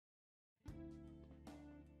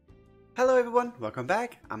Hello everyone, welcome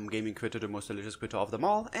back. I'm Gaming Quitte, the most delicious Quitte of them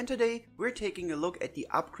all, and today we're taking a look at the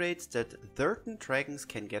upgrades that certain dragons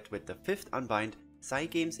can get with the 5th Unbind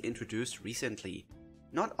Cygames introduced recently.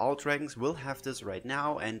 Not all dragons will have this right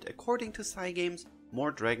now, and according to Cygames,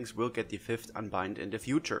 more dragons will get the 5th Unbind in the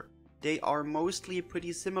future. They are mostly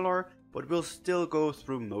pretty similar, but we'll still go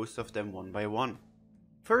through most of them one by one.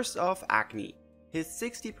 First off, Agni. His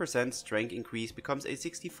 60% strength increase becomes a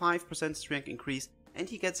 65% strength increase, and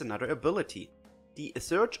he gets another ability. The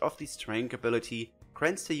Surge of the Strength ability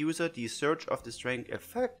grants the user the Surge of the Strength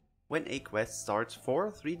effect when a quest starts for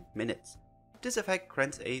 3 minutes. This effect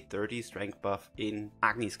grants a 30 strength buff in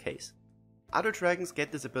Agni's case. Other dragons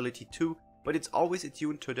get this ability too, but it's always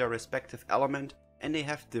attuned to their respective element and they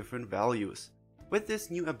have different values. With this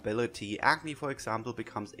new ability, Agni for example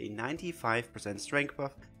becomes a 95% strength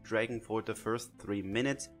buff dragon for the first 3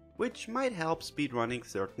 minutes, which might help speedrunning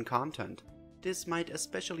certain content. This might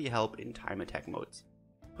especially help in time attack modes.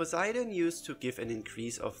 Poseidon used to give an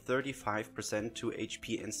increase of 35% to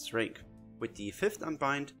HP and strength. With the 5th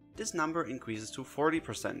Unbind, this number increases to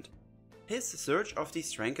 40%. His Surge of the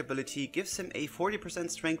Strength ability gives him a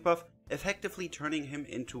 40% strength buff, effectively turning him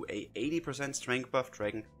into a 80% strength buff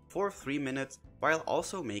dragon for 3 minutes, while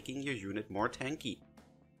also making your unit more tanky.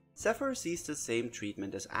 Zephyr sees the same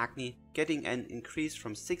treatment as Agni, getting an increase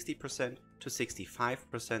from 60% to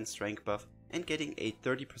 65% strength buff and getting a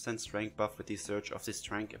 30% strength buff with the Surge of the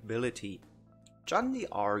Strength ability. John the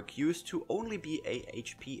Ark used to only be a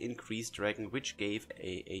HP increased dragon which gave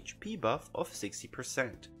a HP buff of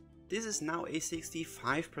 60%. This is now a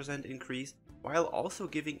 65% increase while also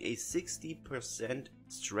giving a 60%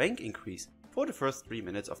 strength increase for the first 3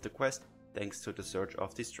 minutes of the quest thanks to the Surge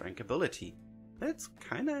of the Strength ability. That's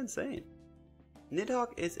kinda insane.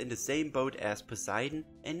 Nidhogg is in the same boat as Poseidon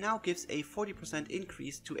and now gives a 40%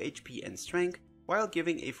 increase to HP and strength while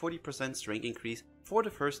giving a 40% strength increase for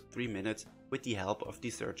the first 3 minutes with the help of the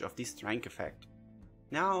Surge of the Strength effect.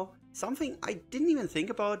 Now, something I didn't even think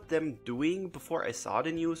about them doing before I saw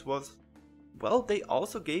the news was, well, they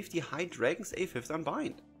also gave the High Dragons a 5th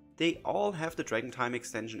Unbind. They all have the Dragon Time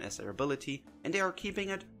extension as their ability and they are keeping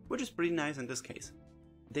it, which is pretty nice in this case.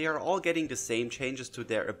 They are all getting the same changes to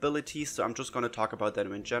their abilities, so I'm just gonna talk about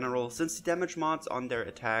them in general, since the damage mods on their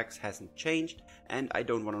attacks hasn't changed, and I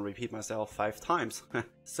don't want to repeat myself 5 times.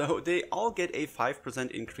 So they all get a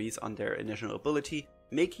 5% increase on their initial ability,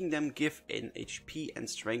 making them give an HP and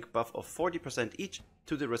strength buff of 40% each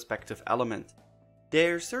to the respective element.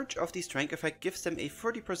 Their Surge of the Strength effect gives them a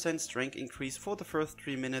 30% strength increase for the first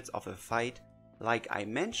 3 minutes of a fight. Like I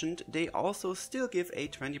mentioned, they also still give a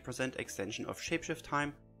 20% extension of shapeshift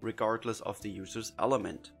time, regardless of the user's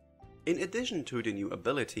element. In addition to the new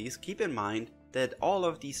abilities, keep in mind that all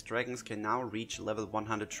of these dragons can now reach level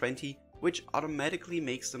 120, which automatically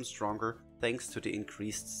makes them stronger thanks to the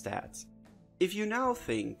increased stats. If you now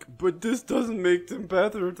think, but this doesn't make them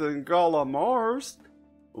better than Galamars,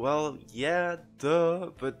 well, yeah,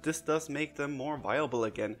 duh, but this does make them more viable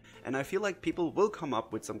again, and I feel like people will come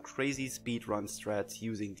up with some crazy speedrun strats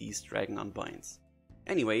using these Dragon Unbinds.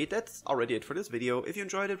 Anyway, that's already it for this video. If you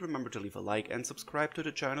enjoyed it, remember to leave a like and subscribe to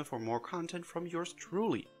the channel for more content from yours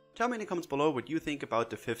truly. Tell me in the comments below what you think about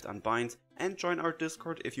the 5th Unbinds and join our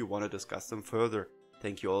Discord if you want to discuss them further.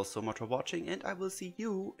 Thank you all so much for watching and I will see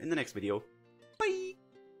you in the next video.